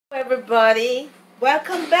everybody,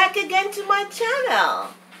 welcome back again to my channel.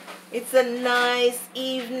 It's a nice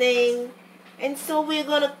evening and so we're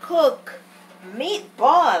gonna cook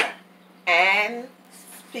meatball and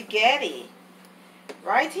spaghetti.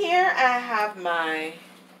 Right here I have my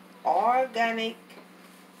organic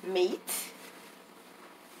meat,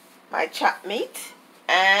 my chopped meat,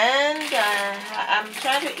 and I'm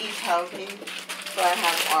trying to eat healthy, so I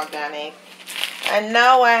have organic. And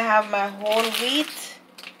now I have my whole wheat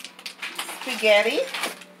spaghetti.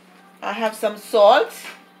 I have some salt.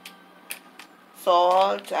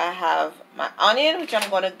 I have my onion, which I'm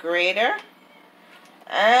going to grate her.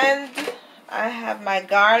 And I have my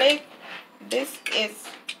garlic. This is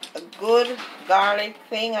a good garlic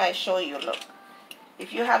thing. I show you, look.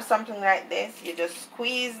 If you have something like this, you just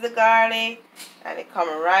squeeze the garlic and it comes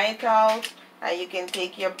right out. And you can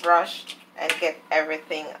take your brush and get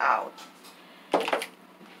everything out.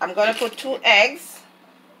 I'm going to put 2 eggs,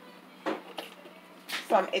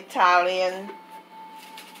 some Italian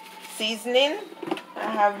seasoning. I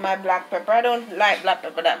have my black pepper. I don't like black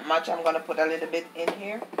pepper that much. I'm going to put a little bit in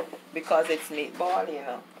here because it's meatball, you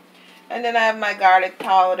know. And then I have my garlic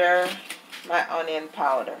powder, my onion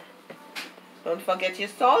powder. Don't forget your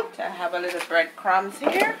salt. I have a little breadcrumbs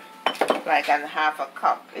here, like a half a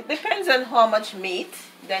cup. It depends on how much meat,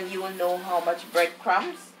 then you will know how much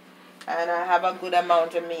breadcrumbs. And I have a good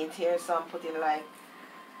amount of meat here, so I'm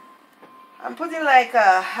putting like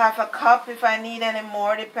a half a cup. If I need any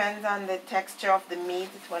more, depends on the texture of the meat.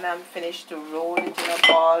 When I'm finished to roll it in a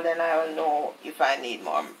ball, then I will know if I need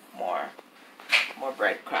more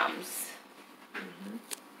breadcrumbs.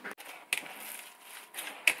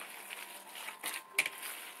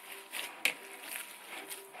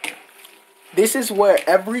 This is where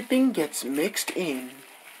everything gets mixed in.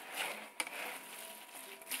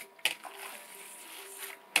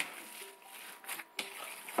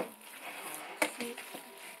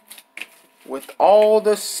 With all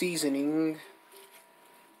the seasoning.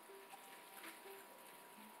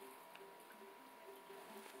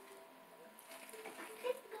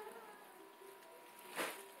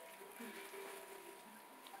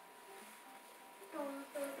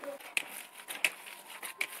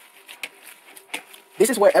 This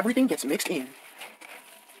is where everything gets mixed in.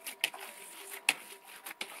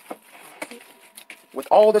 With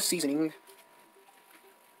all the seasoning.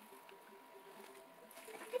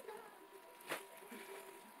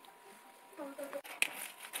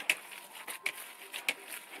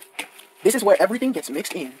 This is where everything gets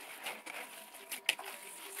mixed in.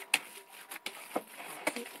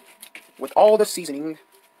 With all the seasoning.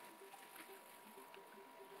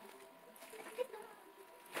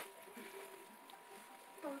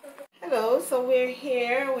 Hello, so we're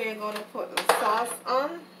here. We're going to put the sauce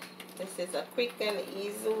on. This is a quick and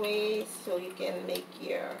easy way so you can make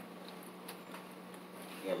your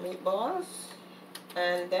meatballs.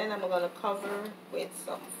 And then I'm going to cover with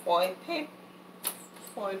some foil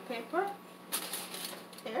paper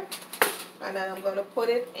here. And then I'm going to put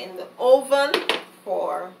it in the oven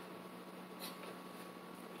for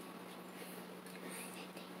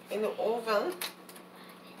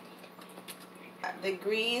at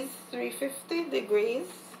degrees 350 degrees.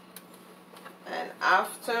 And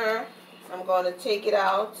after, I'm going to take it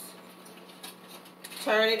out,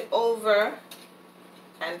 turn it over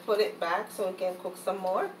and put it back so we can cook some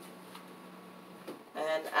more.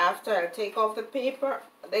 And after, I'll take off the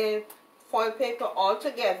foil paper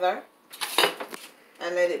altogether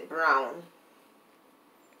and let it brown.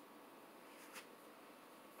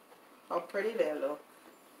 How pretty they look.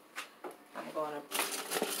 I'm going to put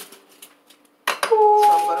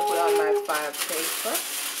on my foil paper.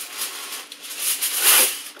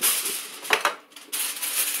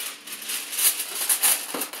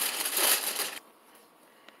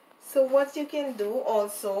 So what you can do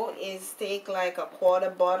also is take like a quarter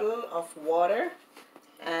bottle of water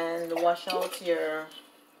and wash out your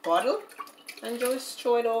bottle and just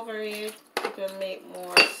throw it over it. You can make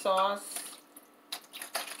more sauce.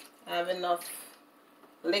 Have enough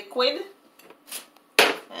liquid.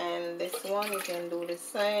 And this one you can do the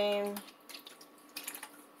same.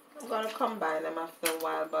 I'm going to combine them after a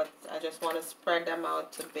while, but I just want to spread them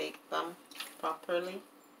out to bake them properly.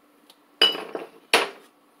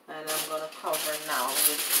 And I'm going to cover now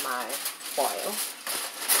with my foil.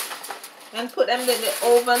 And put them in the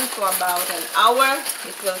oven for about an hour.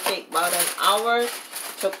 It will take about an hour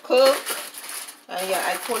to cook. And yeah,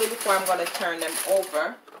 I told you before, I'm going to turn them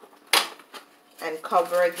over and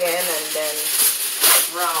cover again and then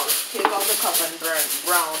brown. Take out the cup and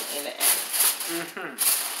brown in the end.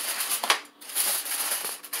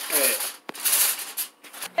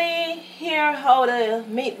 Here how the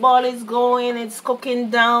meatball is going. It's cooking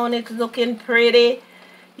down. It's looking pretty.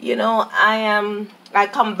 You know, I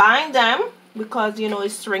combine them because you know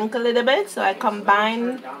it's shrink a little bit, so I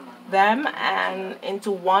combine them and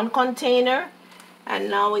into one container, and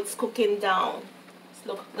now it's cooking down.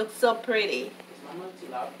 Looks so pretty.